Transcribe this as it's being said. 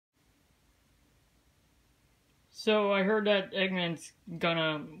So I heard that Eggman's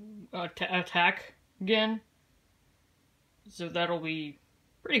gonna attack again. So that'll be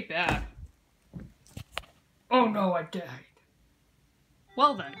pretty bad. Oh no, I died.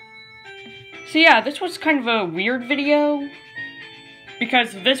 Well then. So yeah, this was kind of a weird video.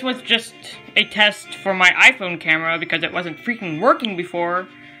 Because this was just a test for my iPhone camera because it wasn't freaking working before.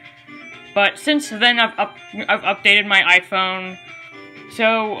 But since then I've updated my iPhone.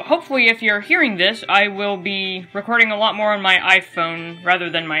 So hopefully if you're hearing this, I will be recording a lot more on my iPhone rather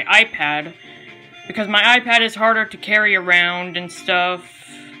than my iPad. Because my iPad is harder to carry around and stuff.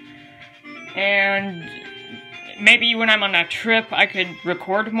 And maybe when I'm on a trip I could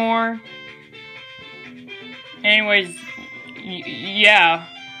record more. Anyways, yeah.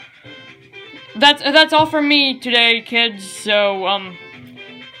 That's all from me today, kids. So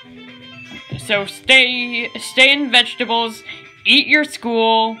stay in vegetables, eat your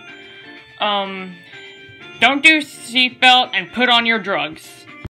school, don't do seatbelt, and put on your drugs.